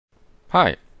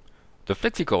Hi, the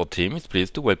FlexyCore team is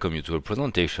pleased to welcome you to a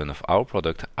presentation of our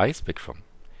product iSpectrum.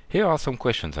 Here are some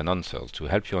questions and answers to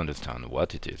help you understand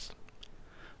what it is.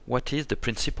 What is the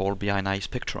principle behind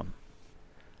iSpectrum?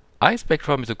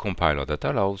 iSpectrum is a compiler that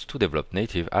allows to develop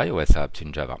native iOS apps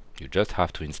in Java. You just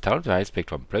have to install the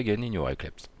iSpectrum plugin in your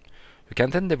Eclipse. You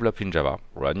can then develop in Java,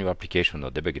 run your application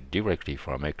or debug it directly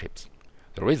from Eclipse.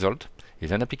 The result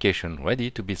is an application ready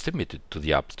to be submitted to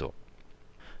the App Store.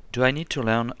 Do I need to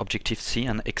learn Objective-C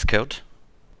and Xcode?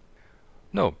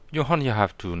 No, you only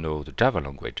have to know the Java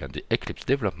language and the Eclipse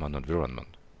development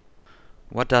environment.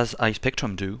 What does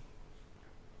iSpectrum do?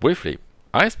 Briefly,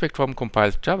 iSpectrum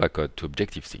compiles Java code to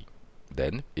Objective-C.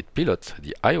 Then it pilots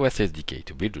the iOS SDK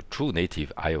to build a true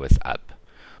native iOS app.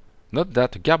 Note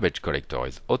that a garbage collector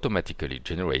is automatically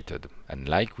generated, and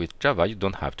like with Java, you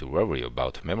don't have to worry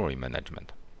about memory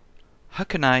management. How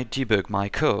can I debug my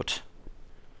code?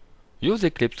 Use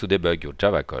Eclipse to debug your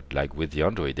Java code like with the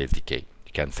Android SDK.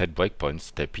 You can set breakpoints,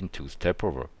 step into, step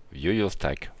over, view your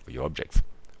stack, or your objects.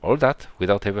 All that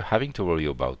without ever having to worry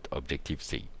about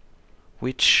Objective-C.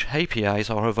 Which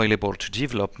APIs are available to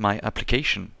develop my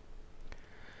application?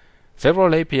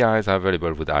 Several APIs are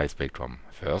available with iSpectrum.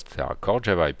 First, there are core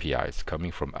Java APIs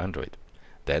coming from Android.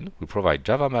 Then, we provide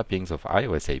Java mappings of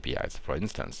iOS APIs, for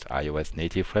instance, iOS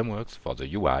native frameworks for the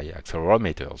UI,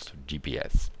 accelerometers,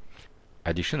 GPS.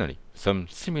 Additionally, some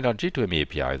similar J2ME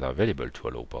APIs are available to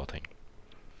allow porting.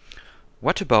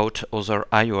 What about other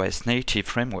iOS native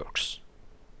frameworks?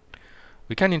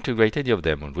 We can integrate any of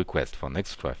them on request for an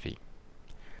extra fee.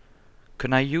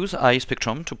 Can I use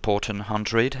iSpectrum to port an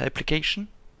Android application?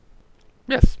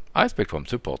 Yes, iSpectrum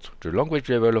supports the language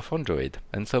level of Android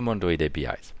and some Android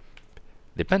APIs.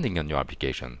 Depending on your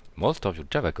application, most of your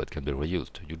Java code can be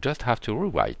reused. You just have to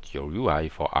rewrite your UI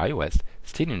for iOS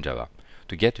still in Java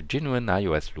to get a genuine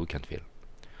iOS look and feel.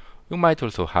 You might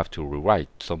also have to rewrite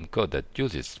some code that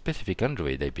uses specific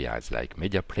Android APIs like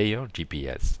Media Player,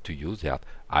 GPS to use their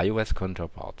iOS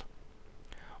counterpart.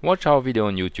 Watch our video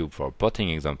on YouTube for a porting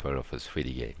example of a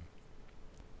 3D game.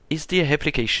 Is the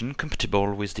application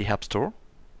compatible with the App Store?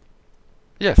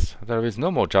 Yes, there is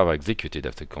no more Java executed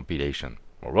after compilation.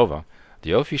 Moreover,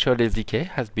 the official SDK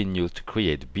has been used to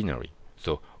create binary,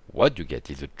 so what you get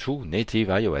is a true native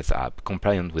iOS app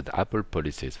compliant with Apple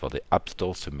policies for the App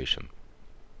Store submission.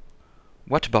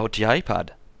 What about the iPad?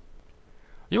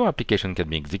 Your application can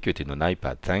be executed on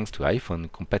iPad thanks to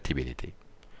iPhone compatibility.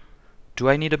 Do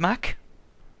I need a Mac?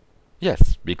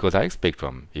 Yes, because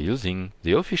iSpectrum is using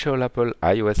the official Apple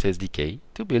iOS SDK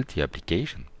to build the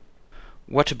application.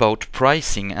 What about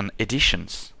pricing and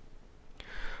editions?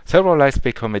 Several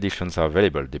iSpectrum editions are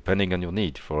available depending on your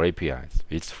need for APIs.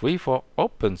 It's free for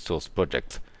open source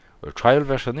projects. A trial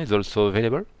version is also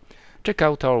available. Check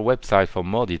out our website for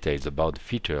more details about the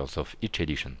features of each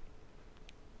edition.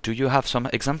 Do you have some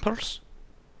examples?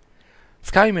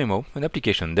 SkyMemo, an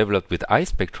application developed with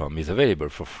iSpectrum, is available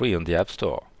for free on the App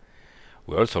Store.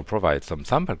 We also provide some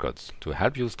sample codes to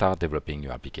help you start developing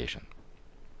your application.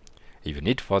 If you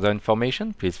need further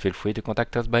information, please feel free to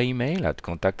contact us by email at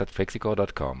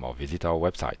contact@flexycore.com or visit our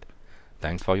website.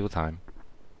 Thanks for your time.